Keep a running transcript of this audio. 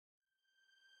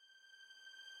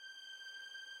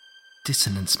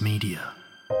Dissonance Media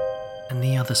and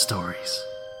the Other Stories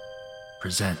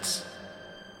presents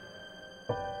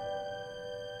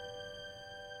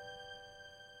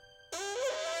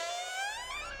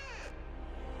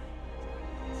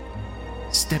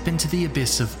Step into the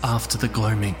abyss of After the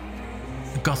Gloaming,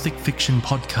 a gothic fiction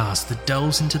podcast that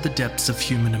delves into the depths of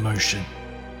human emotion.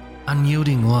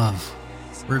 Unyielding love,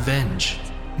 revenge,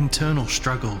 internal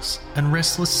struggles, and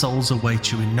restless souls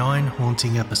await you in 9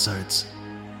 haunting episodes,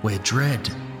 where dread,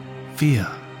 fear,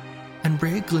 and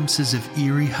rare glimpses of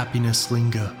eerie happiness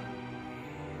linger.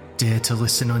 Dare to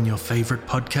listen on your favourite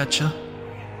podcatcher?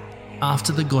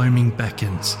 After the Gloaming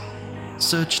beckons.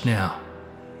 Search now,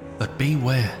 but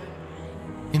beware.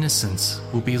 Innocence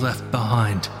will be left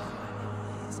behind.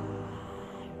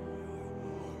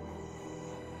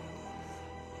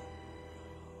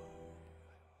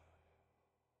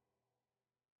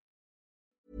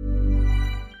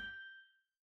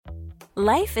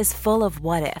 Life is full of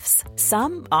what-ifs.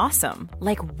 Some awesome,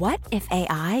 like what if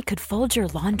AI could fold your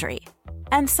laundry?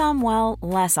 And some, well,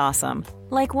 less awesome,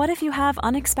 like what if you have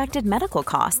unexpected medical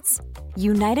costs?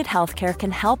 United Healthcare can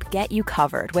help get you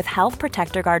covered with Health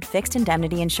Protector Guard fixed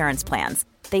indemnity insurance plans.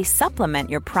 They supplement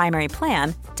your primary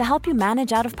plan to help you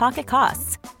manage out-of-pocket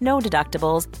costs. No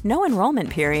deductibles, no enrollment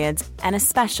periods, and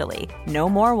especially no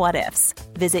more what-ifs.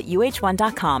 Visit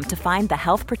uh1.com to find the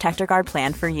Health Protector Guard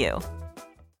plan for you.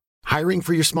 Hiring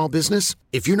for your small business?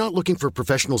 If you're not looking for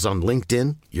professionals on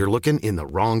LinkedIn, you're looking in the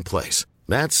wrong place.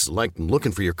 That's like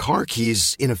looking for your car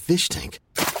keys in a fish tank.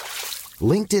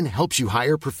 LinkedIn helps you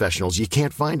hire professionals you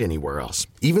can't find anywhere else,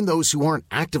 even those who aren't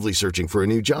actively searching for a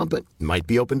new job but might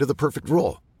be open to the perfect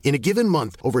role. In a given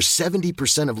month, over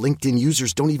 70% of LinkedIn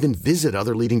users don't even visit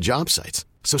other leading job sites.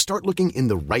 So start looking in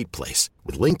the right place.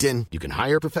 With LinkedIn, you can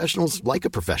hire professionals like a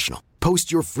professional.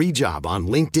 Post your free job on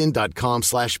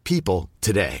linkedin.com/people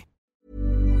today.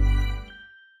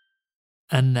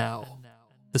 And now,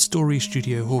 the Story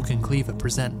Studio Hawk and Cleaver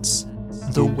presents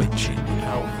The Witching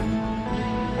Hour.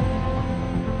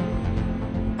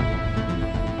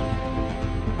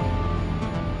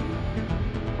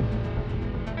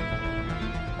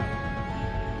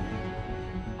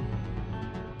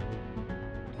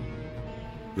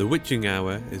 The Witching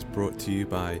Hour is brought to you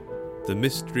by the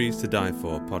Mysteries to Die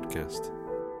For podcast.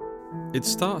 It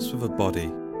starts with a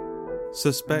body.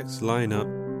 Suspects line up,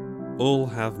 all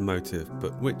have motive,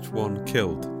 but which one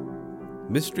killed?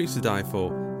 Mysteries to Die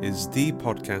For is the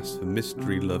podcast for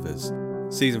mystery lovers.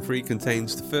 Season 3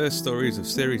 contains the first stories of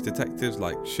series detectives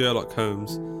like Sherlock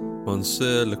Holmes,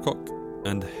 Monsieur Lecoq,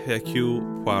 and Hercule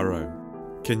Poirot.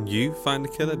 Can you find the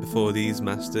killer before these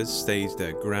masters stage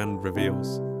their grand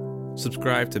reveals?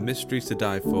 Subscribe to Mysteries to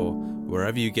Die For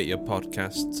wherever you get your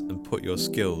podcasts and put your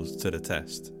skills to the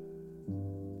test.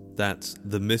 That's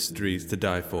the Mysteries to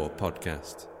Die For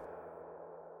podcast.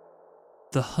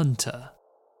 The Hunter,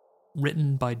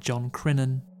 written by John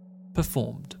Crinan,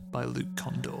 performed by Luke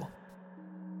Condor.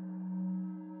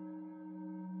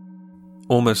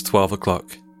 Almost 12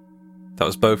 o'clock. That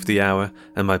was both the hour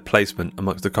and my placement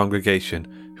amongst the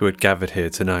congregation who had gathered here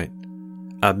tonight,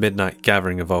 our midnight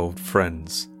gathering of old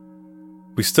friends.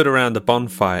 We stood around the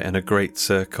bonfire in a great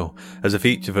circle, as if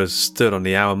each of us stood on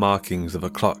the hour markings of a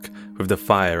clock with the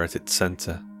fire at its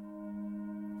centre.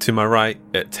 To my right,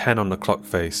 at 10 on the clock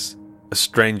face, a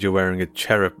stranger wearing a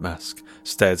cherub mask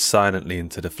stared silently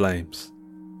into the flames.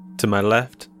 To my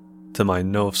left, to my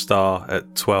North Star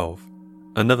at 12,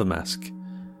 another mask,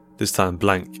 this time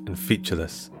blank and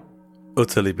featureless,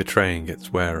 utterly betraying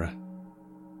its wearer.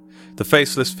 The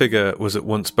faceless figure was at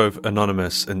once both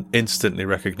anonymous and instantly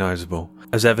recognisable,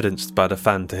 as evidenced by the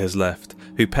fan to his left,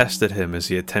 who pestered him as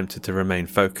he attempted to remain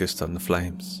focused on the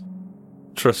flames.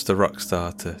 Trust the rock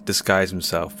star to disguise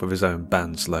himself with his own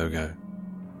band's logo.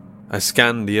 I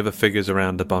scanned the other figures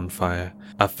around the bonfire.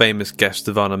 Our famous guest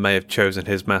of honour may have chosen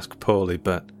his mask poorly,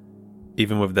 but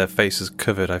even with their faces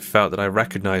covered, I felt that I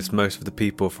recognised most of the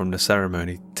people from the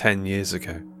ceremony 10 years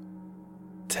ago.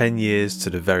 10 years to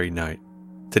the very night,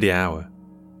 to the hour.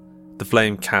 The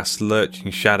flame cast lurching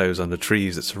shadows on the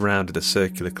trees that surrounded the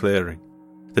circular clearing.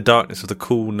 The darkness of the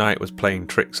cool night was playing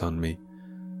tricks on me.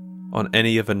 On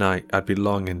any other night, I'd be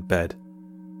long in bed.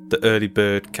 The early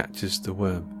bird catches the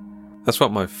worm. That's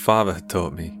what my father had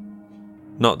taught me.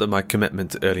 Not that my commitment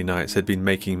to early nights had been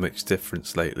making much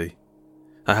difference lately.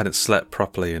 I hadn't slept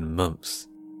properly in months.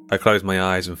 I closed my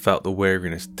eyes and felt the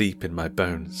weariness deep in my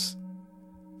bones.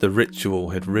 The ritual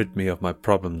had rid me of my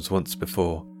problems once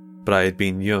before, but I had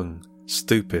been young,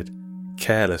 stupid,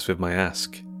 careless with my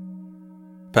ask.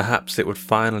 Perhaps it would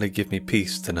finally give me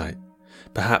peace tonight.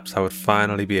 Perhaps I would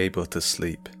finally be able to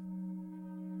sleep.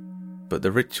 but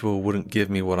the ritual wouldn't give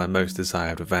me what I most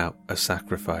desired without a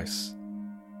sacrifice.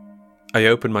 I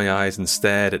opened my eyes and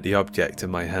stared at the object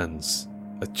in my hands,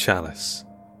 a chalice.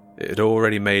 It had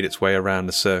already made its way around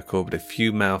the circle, but a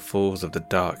few mouthfuls of the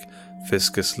dark,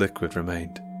 viscous liquid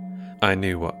remained. I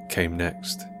knew what came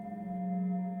next.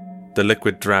 The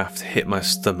liquid draft hit my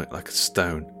stomach like a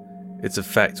stone. Its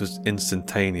effect was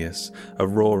instantaneous, a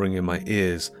roaring in my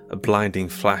ears, a blinding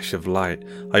flash of light.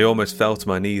 I almost fell to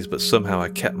my knees, but somehow I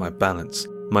kept my balance.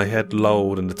 My head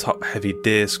lolled and the top-heavy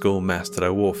deer skull mask that I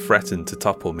wore threatened to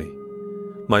topple me.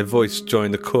 My voice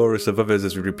joined the chorus of others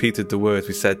as we repeated the words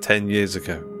we said 10 years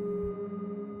ago.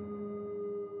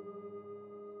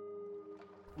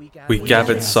 We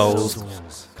gathered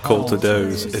souls, called to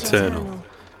those eternal.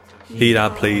 Heed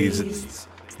our pleas,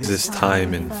 this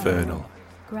time infernal.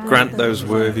 Grant those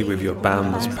worthy with your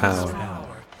boundless power,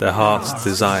 their hearts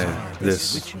desire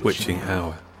this witching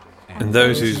hour. And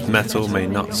those whose metal may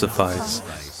not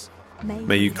suffice,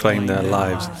 may you claim their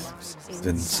lives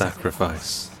in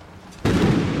sacrifice.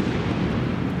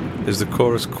 As the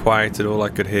chorus quieted, all I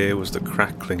could hear was the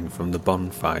crackling from the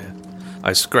bonfire.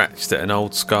 I scratched at an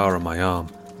old scar on my arm,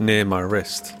 near my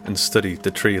wrist, and studied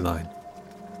the tree line.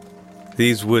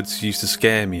 These woods used to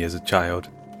scare me as a child.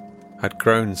 I'd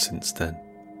grown since then.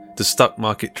 The stock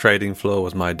market trading floor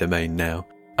was my domain now.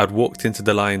 I'd walked into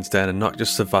the lion's den and not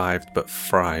just survived, but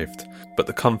thrived. But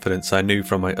the confidence I knew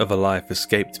from my other life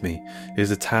escaped me as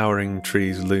the towering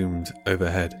trees loomed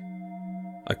overhead.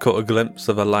 I caught a glimpse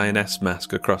of a lioness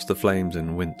mask across the flames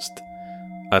and winced.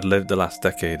 I'd lived the last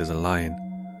decade as a lion,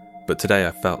 but today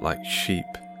I felt like sheep,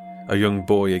 a young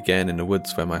boy again in the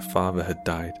woods where my father had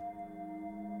died.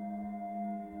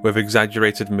 With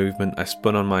exaggerated movement, I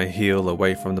spun on my heel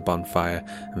away from the bonfire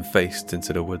and faced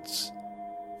into the woods.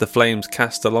 The flames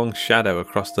cast a long shadow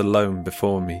across the loam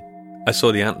before me. I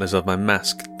saw the antlers of my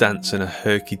mask dance in a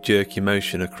herky-jerky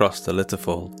motion across the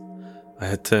litterfall. I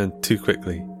had turned too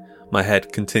quickly. My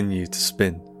head continued to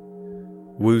spin.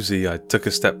 Woozy, I took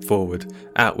a step forward,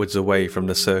 outwards away from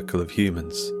the circle of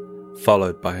humans,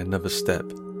 followed by another step,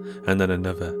 and then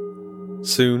another.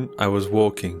 Soon I was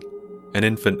walking, an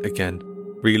infant again,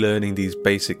 relearning these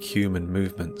basic human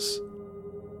movements.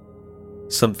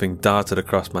 Something darted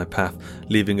across my path,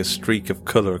 leaving a streak of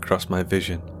colour across my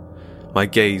vision. My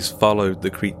gaze followed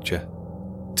the creature,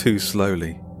 too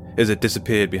slowly, as it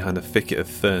disappeared behind a thicket of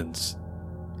ferns.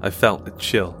 I felt a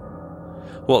chill.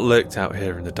 What lurked out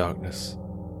here in the darkness?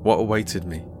 What awaited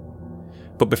me?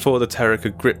 But before the terror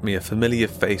could grip me, a familiar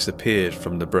face appeared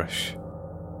from the brush.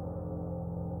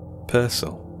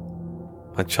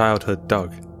 Purcell, my childhood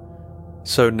dog.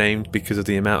 So named because of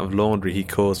the amount of laundry he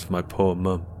caused for my poor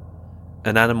mum.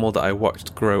 An animal that I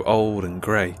watched grow old and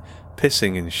grey,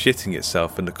 pissing and shitting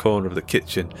itself in the corner of the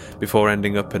kitchen before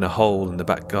ending up in a hole in the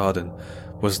back garden,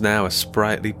 was now a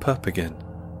sprightly pup again.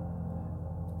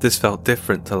 This felt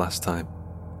different to last time.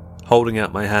 Holding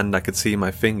out my hand, I could see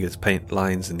my fingers paint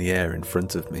lines in the air in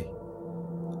front of me.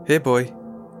 "Here, boy."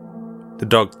 The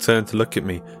dog turned to look at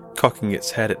me, cocking its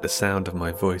head at the sound of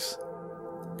my voice.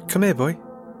 "Come here, boy."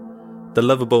 The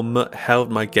lovable mutt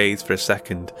held my gaze for a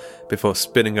second before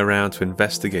spinning around to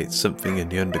investigate something in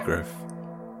the undergrowth.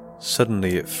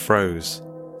 Suddenly it froze,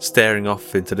 staring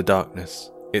off into the darkness,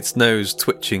 its nose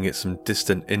twitching at some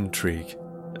distant intrigue,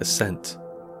 a scent.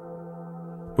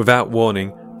 Without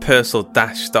warning, Purcell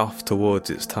dashed off towards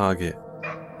its target.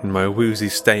 In my woozy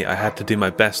state, I had to do my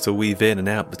best to weave in and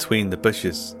out between the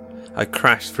bushes. I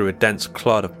crashed through a dense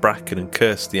clod of bracken and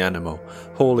cursed the animal.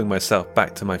 Hauling myself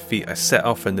back to my feet, I set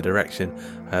off in the direction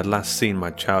I had last seen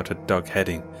my childhood dog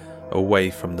heading,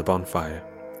 away from the bonfire.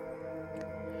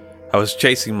 I was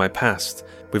chasing my past.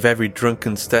 With every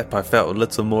drunken step, I felt a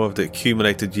little more of the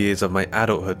accumulated years of my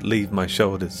adulthood leave my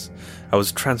shoulders. I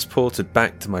was transported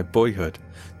back to my boyhood,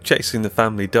 chasing the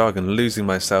family dog and losing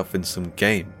myself in some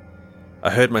game. I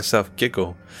heard myself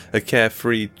giggle, a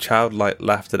carefree, childlike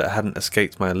laughter that hadn't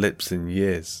escaped my lips in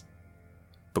years.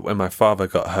 But when my father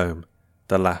got home,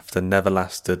 the laughter never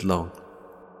lasted long.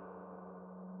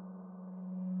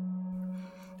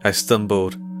 I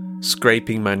stumbled,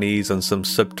 scraping my knees on some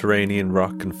subterranean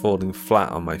rock and falling flat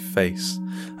on my face.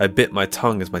 I bit my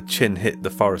tongue as my chin hit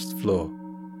the forest floor.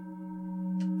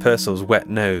 Purcell's wet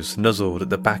nose nuzzled at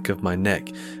the back of my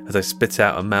neck as I spit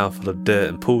out a mouthful of dirt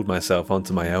and pulled myself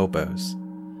onto my elbows.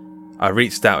 I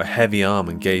reached out a heavy arm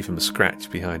and gave him a scratch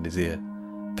behind his ear.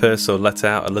 Purcell let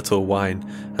out a little whine,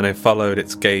 and I followed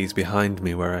its gaze behind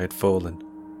me where I had fallen.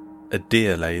 A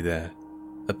deer lay there,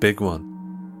 a big one,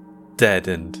 dead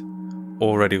and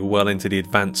already well into the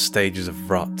advanced stages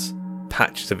of rot.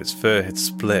 Patches of its fur had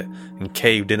split and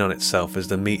caved in on itself as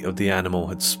the meat of the animal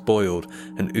had spoiled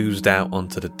and oozed out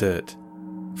onto the dirt.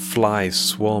 Flies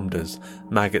swarmed us,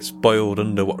 maggots boiled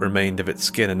under what remained of its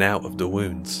skin and out of the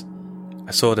wounds.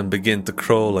 I saw them begin to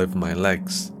crawl over my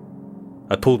legs.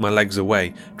 I pulled my legs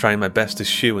away, trying my best to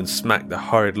shoo and smack the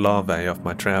horrid larvae off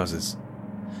my trousers.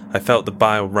 I felt the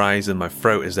bile rise in my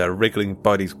throat as their wriggling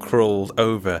bodies crawled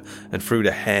over and through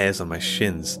the hairs on my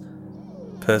shins.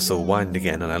 Purcell whined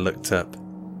again and I looked up.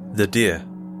 The deer.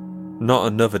 Not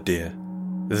another deer.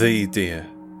 The deer.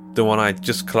 The one I'd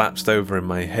just collapsed over in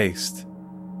my haste.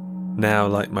 Now,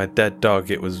 like my dead dog,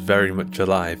 it was very much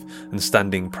alive and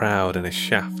standing proud in a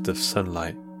shaft of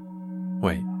sunlight.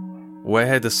 Wait, where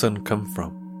had the sun come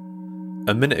from?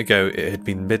 A minute ago it had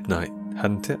been midnight,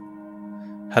 hadn't it?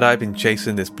 Had I been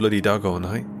chasing this bloody dog all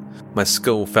night? My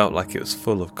skull felt like it was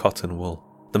full of cotton wool.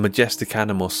 The majestic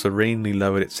animal serenely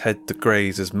lowered its head to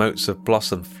graze as motes of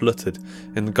blossom fluttered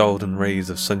in the golden rays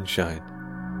of sunshine.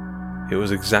 It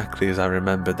was exactly as I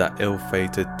remembered that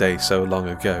ill-fated day so long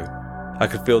ago. I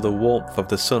could feel the warmth of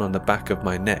the sun on the back of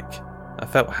my neck. I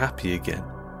felt happy again,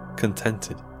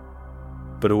 contented,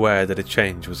 but aware that a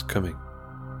change was coming.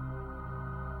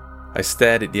 I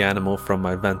stared at the animal from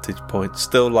my vantage point,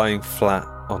 still lying flat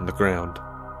on the ground.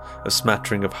 A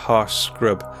smattering of harsh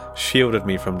scrub shielded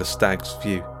me from the stag's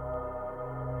view.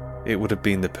 It would have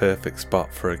been the perfect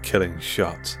spot for a killing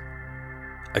shot.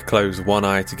 I closed one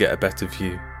eye to get a better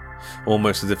view,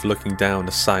 almost as if looking down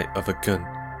the sight of a gun.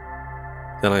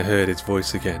 Then I heard his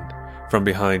voice again, from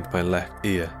behind my left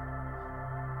ear.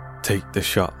 "Take the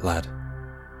shot, lad."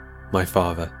 My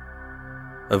father.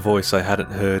 A voice I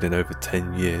hadn't heard in over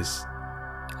 10 years.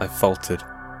 I faltered,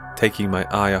 taking my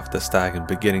eye off the stag and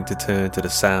beginning to turn to the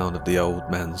sound of the old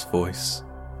man's voice.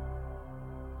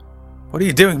 "What are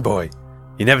you doing, boy?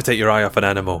 You never take your eye off an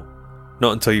animal.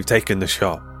 Not until you've taken the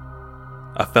shot."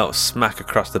 I felt a smack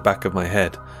across the back of my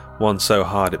head, one so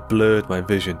hard it blurred my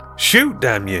vision. "Shoot,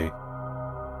 damn you!"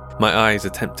 My eyes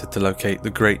attempted to locate the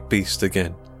great beast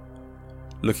again.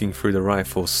 Looking through the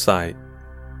rifle's sight,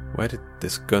 where did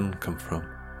this gun come from?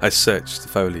 I searched the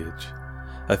foliage.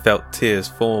 I felt tears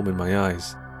form in my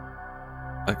eyes.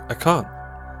 I can't.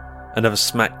 Another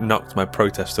smack knocked my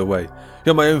protest away.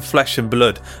 "You're my own flesh and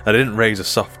blood, and I didn't raise a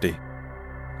softie."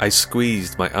 I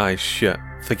squeezed my eyes shut,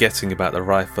 forgetting about the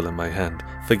rifle in my hand,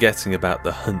 forgetting about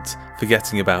the hunt,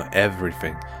 forgetting about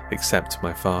everything except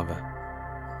my father.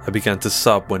 I began to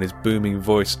sob when his booming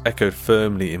voice echoed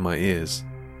firmly in my ears.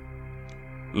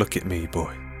 "Look at me,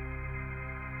 boy."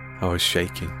 I was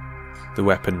shaking. The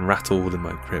weapon rattled in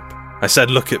my grip. I said,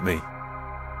 "Look at me."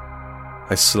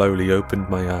 I slowly opened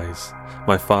my eyes.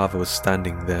 My father was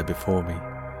standing there before me.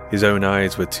 His own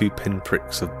eyes were 2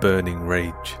 pinpricks of burning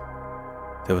rage.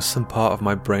 There was some part of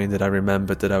my brain that I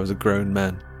remembered that I was a grown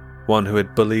man, one who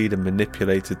had bullied and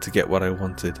manipulated to get what I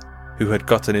wanted, who had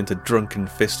gotten into drunken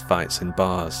fistfights in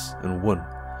bars and won,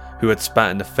 who had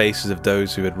spat in the faces of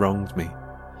those who had wronged me.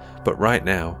 But right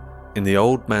now, in the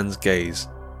old man's gaze,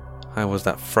 I was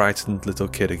that frightened little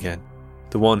kid again,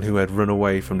 the one who had run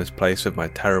away from this place with my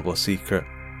terrible secret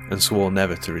and swore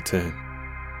never to return.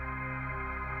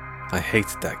 I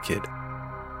hated that kid.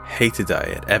 Hated that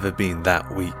I had ever been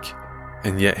that weak.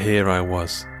 And yet here I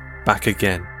was, back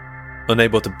again,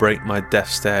 unable to break my death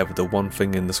stare with the one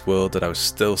thing in this world that I was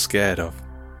still scared of.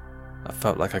 I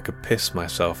felt like I could piss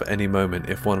myself at any moment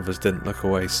if one of us didn't look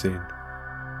away soon.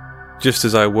 Just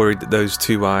as I worried that those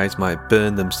 2 eyes might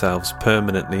burn themselves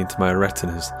permanently into my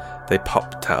retinas, they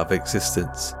popped out of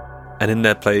existence, and in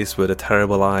their place were the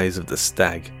terrible eyes of the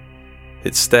stag.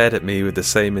 It stared at me with the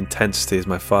same intensity as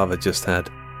my father just had.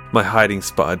 My hiding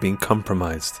spot had been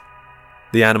compromised.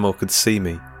 The animal could see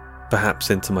me,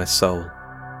 perhaps into my soul.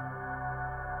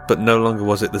 But no longer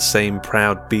was it the same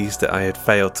proud beast that I had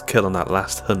failed to kill on that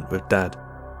last hunt with Dad.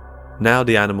 Now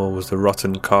the animal was the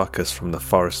rotten carcass from the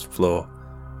forest floor,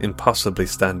 impossibly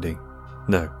standing,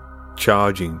 no,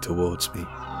 charging towards me.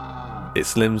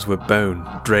 Its limbs were bone,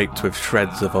 draped with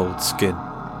shreds of old skin.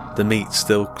 The meat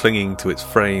still clinging to its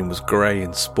frame was grey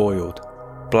and spoiled.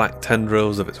 Black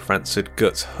tendrils of its rancid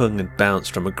guts hung and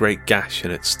bounced from a great gash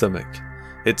in its stomach.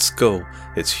 Its skull,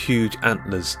 its huge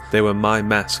antlers, they were my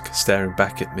mask staring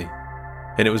back at me,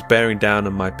 and it was bearing down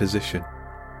on my position.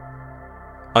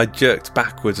 I jerked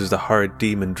backwards as the horrid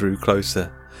demon drew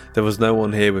closer. There was no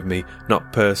one here with me,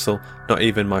 not Purcell, not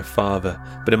even my father,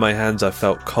 but in my hands I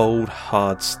felt cold,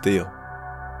 hard steel.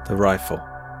 The rifle.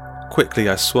 Quickly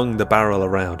I swung the barrel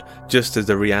around, just as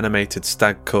the reanimated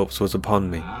stag corpse was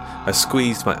upon me. I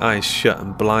squeezed my eyes shut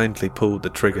and blindly pulled the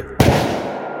trigger.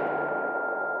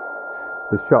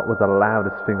 The shot was the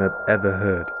loudest thing I'd ever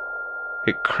heard.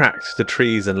 It cracked the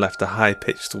trees and left a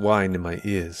high-pitched whine in my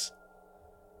ears.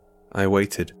 I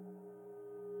waited.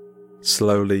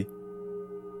 Slowly,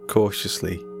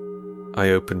 Cautiously, I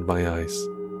opened my eyes.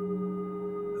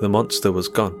 The monster was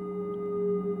gone,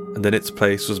 and in its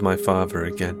place was my father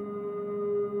again.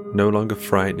 No longer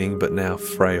frightening, but now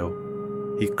frail.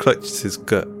 He clutched his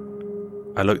gut.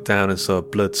 I looked down and saw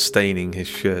blood staining his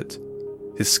shirt.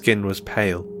 His skin was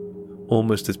pale,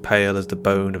 almost as pale as the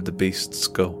bone of the beast's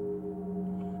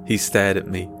skull. He stared at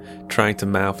me, trying to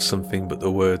mouth something, but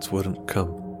the words wouldn't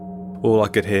come. All I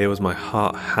could hear was my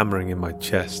heart hammering in my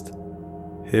chest.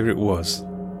 Here it was,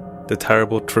 the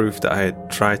terrible truth that I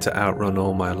had tried to outrun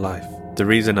all my life. The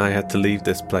reason I had to leave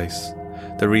this place.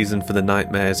 The reason for the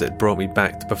nightmares that brought me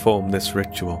back to perform this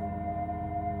ritual.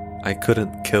 I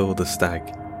couldn't kill the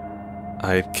stag.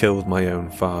 I had killed my own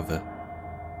father.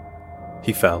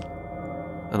 He fell,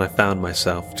 and I found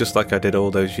myself, just like I did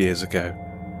all those years ago,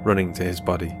 running to his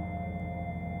body.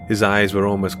 His eyes were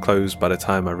almost closed by the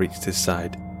time I reached his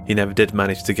side. He never did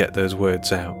manage to get those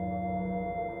words out.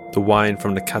 The whine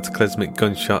from the cataclysmic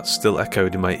gunshots still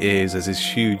echoed in my ears as his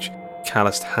huge,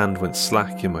 calloused hand went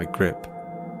slack in my grip.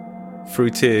 Through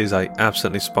tears, I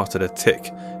absently spotted a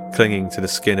tick clinging to the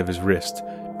skin of his wrist,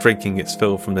 drinking its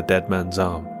fill from the dead man's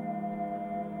arm.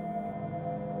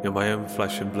 You're my own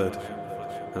flesh and blood,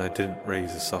 and I didn't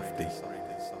raise it softly.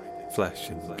 Flesh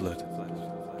and blood.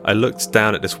 I looked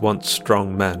down at this once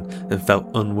strong man and felt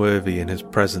unworthy in his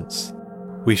presence.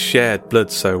 We shared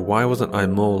blood, so why wasn't I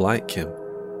more like him?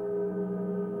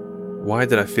 Why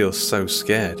did I feel so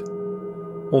scared?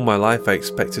 All my life I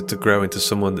expected to grow into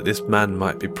someone that this man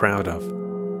might be proud of.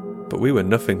 But we were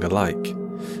nothing alike.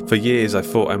 For years I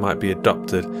thought I might be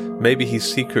adopted. Maybe he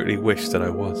secretly wished that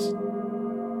I was.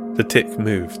 The tick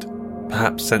moved,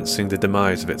 perhaps sensing the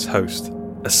demise of its host.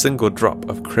 A single drop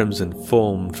of crimson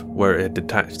formed where it had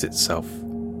detached itself.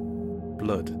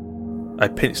 Blood. I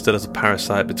pinched the little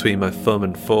parasite between my thumb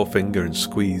and forefinger and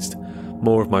squeezed.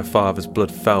 More of my father's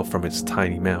blood fell from its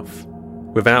tiny mouth.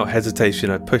 Without hesitation,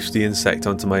 I pushed the insect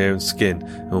onto my own skin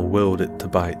and willed it to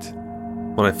bite.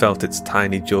 When I felt its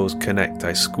tiny jaws connect,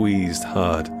 I squeezed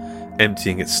hard,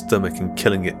 emptying its stomach and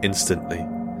killing it instantly.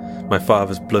 My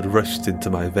father's blood rushed into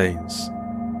my veins.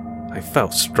 I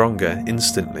felt stronger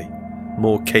instantly,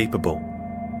 more capable,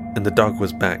 and the dog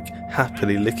was back,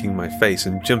 happily licking my face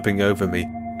and jumping over me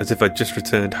as if I'd just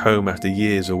returned home after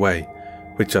years away,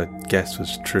 which I guess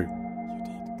was true.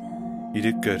 You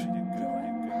did good.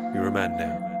 You're a man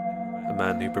now, a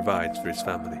man who provides for his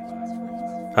family.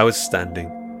 I was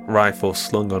standing, rifle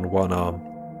slung on one arm.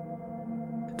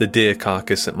 The deer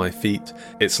carcass at my feet,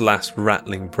 its last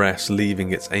rattling breath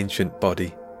leaving its ancient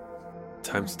body.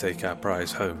 Time to take our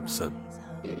prize home, son.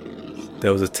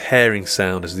 There was a tearing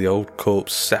sound as the old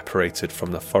corpse separated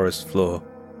from the forest floor,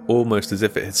 almost as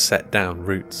if it had set down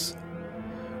roots.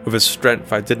 With a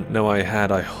strength I didn't know I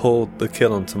had, I hauled the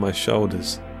kill onto my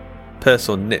shoulders.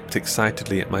 Purcell nipped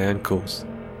excitedly at my ankles.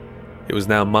 It was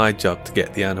now my job to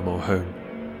get the animal home,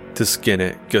 to skin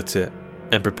it, gut it,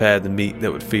 and prepare the meat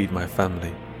that would feed my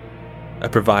family. A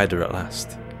provider at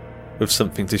last, with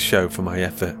something to show for my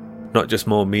effort, not just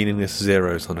more meaningless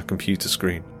zeros on a computer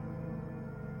screen.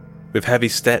 With heavy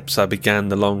steps I began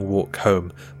the long walk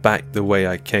home, back the way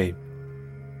I came.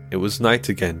 It was night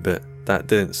again, but that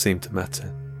didn't seem to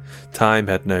matter. Time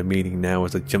had no meaning now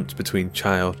as I jumped between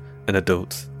child and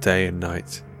adult, day and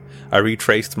night. I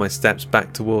retraced my steps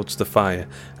back towards the fire,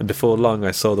 and before long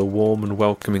I saw the warm and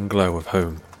welcoming glow of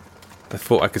home. I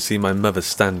thought I could see my mother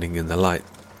standing in the light.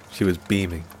 She was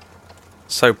beaming,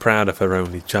 so proud of her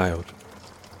only child.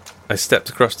 I stepped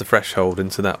across the threshold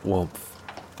into that warmth,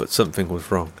 but something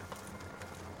was wrong.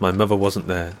 My mother wasn't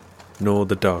there, nor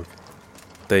the dog.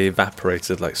 They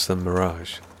evaporated like some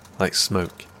mirage, like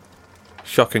smoke.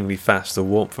 Shockingly fast, the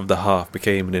warmth of the hearth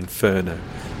became an inferno.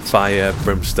 Fire,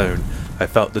 brimstone. I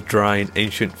felt the dry and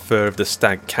ancient fur of the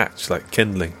stag catch like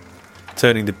kindling,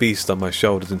 turning the beast on my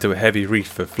shoulders into a heavy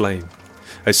wreath of flame.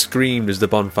 I screamed as the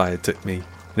bonfire took me,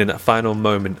 and in that final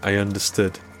moment I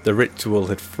understood. The ritual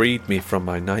had freed me from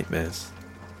my nightmares.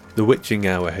 The witching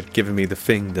hour had given me the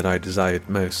thing that I desired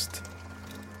most.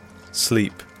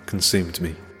 Sleep consumed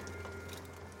me.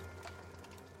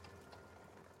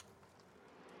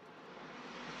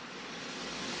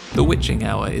 The Witching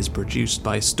Hour is produced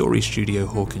by Story Studio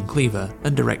Hawk and Cleaver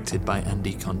and directed by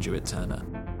Andy Conduit Turner.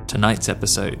 Tonight's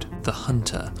episode, The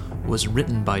Hunter, was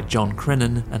written by John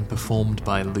Crennan and performed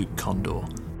by Luke Condor.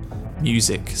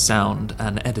 Music, sound,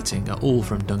 and editing are all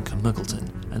from Duncan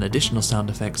Muggleton, and additional sound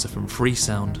effects are from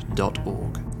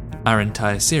freesound.org. Our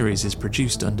entire series is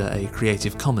produced under a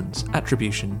Creative Commons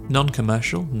Attribution,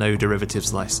 Non-Commercial, No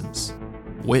Derivatives license,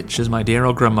 which, as my dear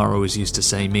old grandma always used to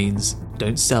say, means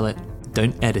don't sell it,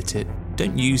 don't edit it,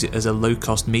 don't use it as a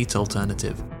low-cost meat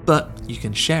alternative. but you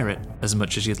can share it as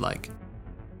much as you'd like.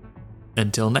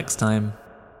 Until next time.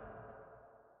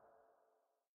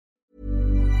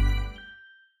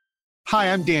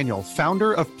 Hi, I'm Daniel,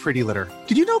 founder of Pretty Litter.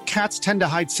 Did you know cats tend to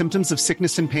hide symptoms of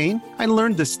sickness and pain? I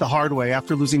learned this the hard way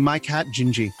after losing my cat,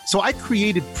 Gingy. So I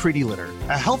created Pretty Litter,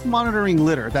 a health monitoring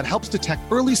litter that helps detect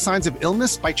early signs of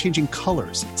illness by changing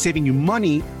colors, saving you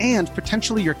money and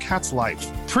potentially your cat's life.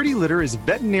 Pretty Litter is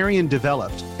veterinarian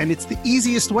developed, and it's the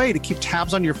easiest way to keep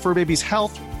tabs on your fur baby's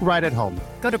health right at home.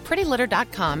 Go to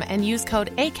prettylitter.com and use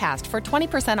code ACAST for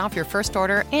 20% off your first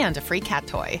order and a free cat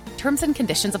toy. Terms and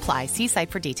conditions apply. See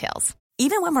site for details.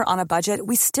 Even when we're on a budget,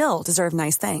 we still deserve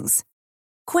nice things.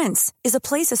 Quince is a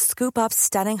place to scoop up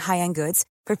stunning high-end goods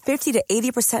for 50 to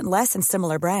 80% less than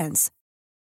similar brands.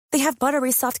 They have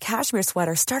buttery soft cashmere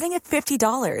sweaters starting at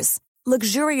 $50,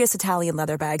 luxurious Italian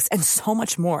leather bags, and so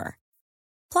much more.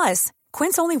 Plus,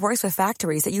 Quince only works with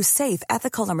factories that use safe,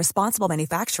 ethical, and responsible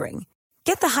manufacturing.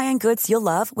 Get the high-end goods you'll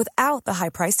love without the high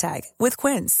price tag with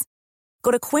Quince.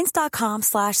 Go to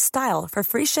quince.com/style for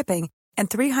free shipping and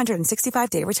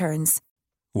 365-day returns.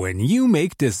 When you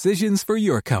make decisions for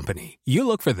your company, you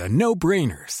look for the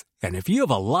no-brainers. And if you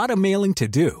have a lot of mailing to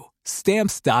do,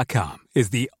 Stamps.com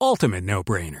is the ultimate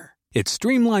no-brainer. It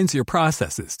streamlines your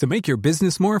processes to make your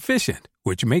business more efficient,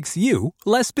 which makes you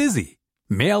less busy.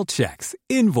 Mail checks,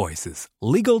 invoices,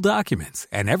 legal documents,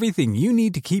 and everything you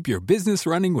need to keep your business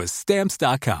running with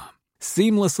Stamps.com.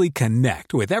 Seamlessly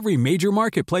connect with every major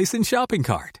marketplace and shopping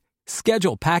cart.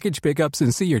 Schedule package pickups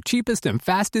and see your cheapest and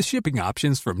fastest shipping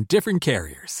options from different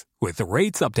carriers, with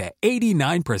rates up to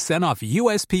 89% off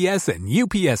USPS and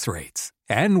UPS rates.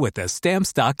 And with the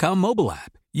Stamps.com mobile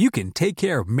app, you can take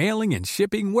care of mailing and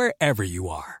shipping wherever you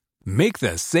are. Make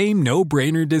the same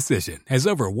no-brainer decision as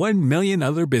over 1 million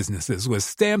other businesses with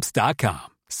Stamps.com.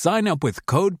 Sign up with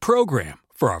code PROGRAM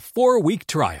for a 4-week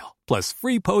trial, plus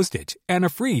free postage and a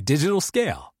free digital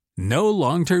scale. No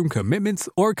long-term commitments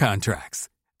or contracts.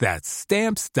 That's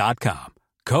Stamps.com.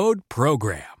 Code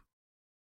PROGRAM.